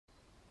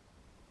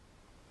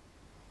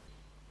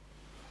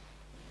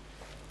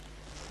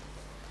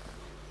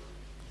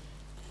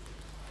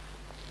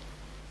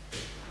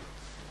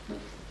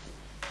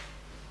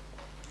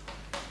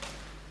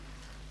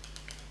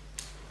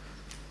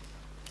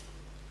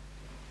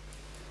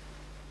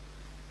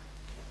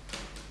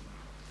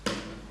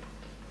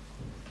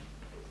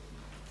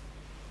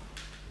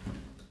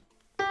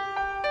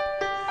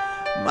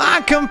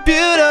My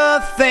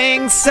computer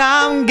thinks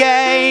I'm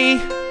gay.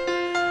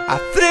 I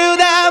threw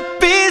that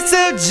piece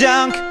of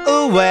junk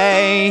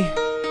away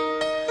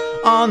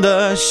on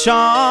the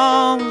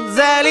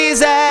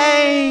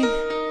Champs-Elysees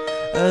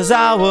as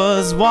I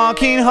was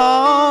walking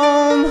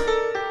home.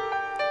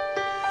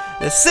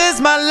 This is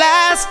my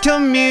last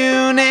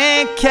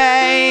communique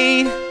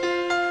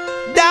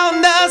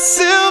down the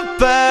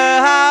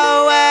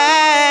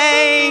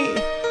superhighway.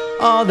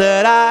 All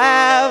that I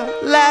have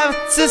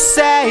left to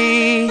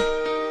say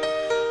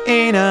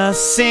in a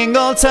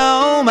single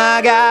tome.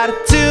 I got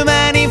too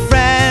many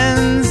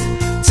friends,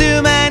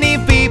 too many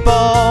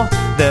people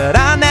that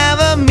I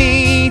never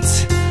meet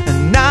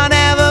and I'll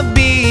never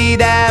be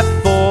there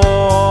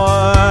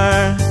for.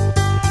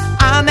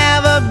 I'll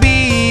never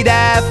be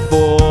there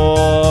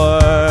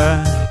for,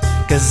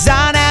 'cause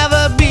I'll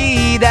never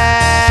be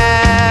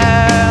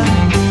there.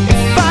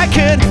 If I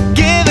could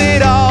give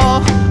it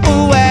all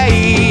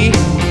away,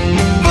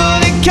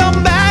 would it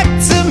come back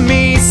to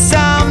me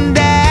someday?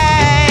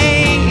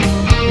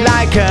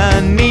 Like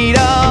a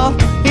needle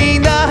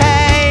in the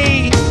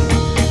hay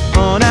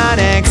on an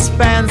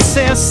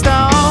expensive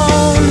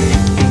stone.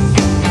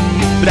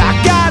 But I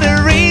got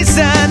a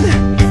reason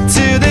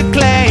to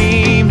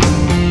declaim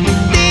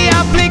the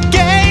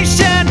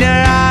application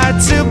are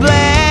to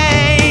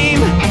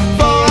blame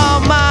for all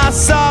my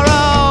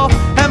sorrow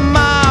and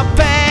my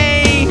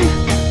pain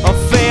of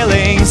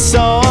feeling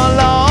so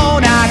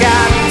alone. I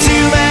got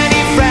too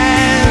many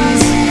friends,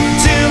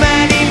 too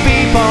many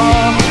people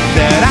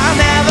that I'll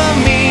never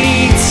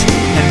meet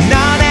and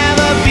I'll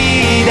never be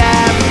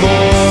there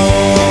for.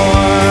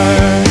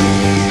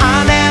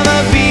 I'll never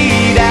be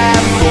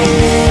there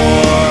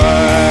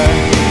for,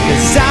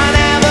 'cause I'll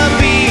never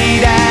be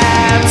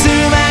there.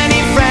 Too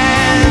many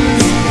friends,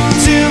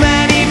 too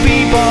many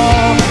people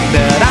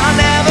that I'll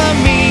never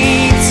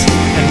meet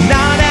and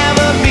I'll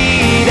never be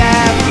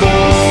there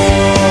for.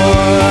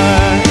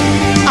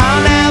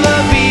 I'll never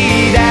be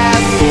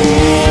there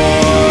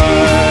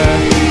for,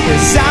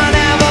 'cause I'll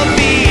never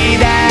be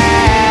there.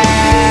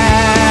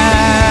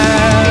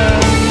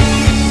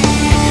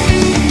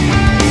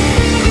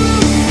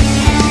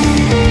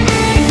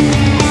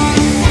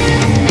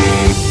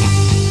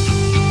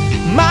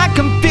 My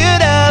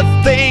computer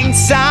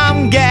thinks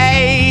I'm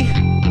gay.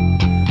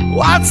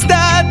 What's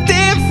the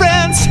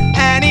difference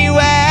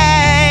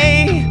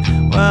anyway?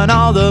 When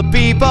all the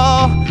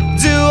people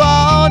do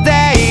all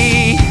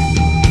day,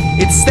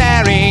 it's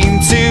staring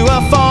to a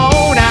phone.